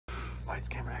Lights,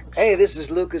 camera, action. Hey, this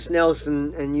is Lucas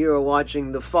Nelson, and you are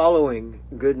watching the following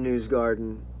Good News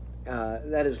Garden.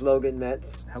 That is Logan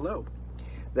Metz. Hello.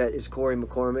 That is Corey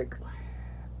McCormick.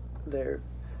 There.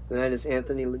 And that is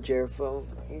Anthony Legerfo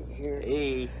here.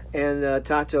 Hey. And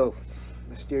Tato,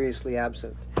 mysteriously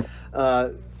absent.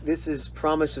 This is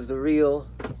Promise of the Real,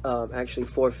 actually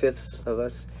 4/5 of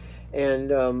us.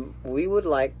 And we would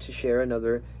like to share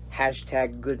another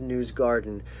hashtag Good News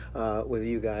Garden with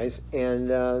you guys. And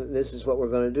this is what we're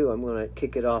going to do. I'm going to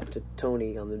kick it off to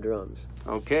Tony on the drums.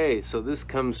 Okay, so this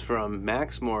comes from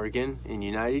Max Morgan in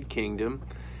United Kingdom.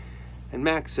 And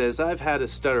Max says, I've had a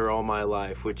stutter all my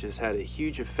life, which has had a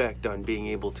huge effect on being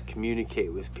able to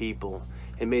communicate with people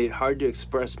and made it hard to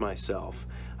express myself.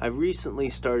 I've recently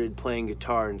started playing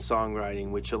guitar and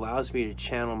songwriting, which allows me to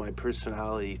channel my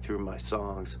personality through my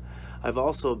songs. I've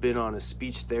also been on a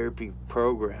speech therapy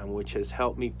program, which has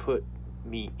helped me put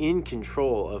me in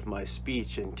control of my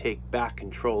speech and take back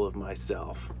control of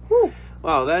myself. Woo.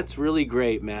 Wow, that's really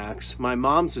great, Max. My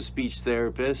mom's a speech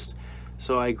therapist,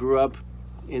 so I grew up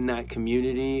in that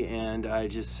community, and I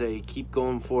just say keep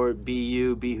going for it. Be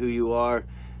you, be who you are.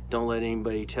 Don't let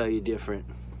anybody tell you different.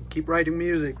 Keep writing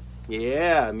music.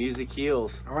 Yeah, music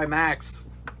heals. All right, Max.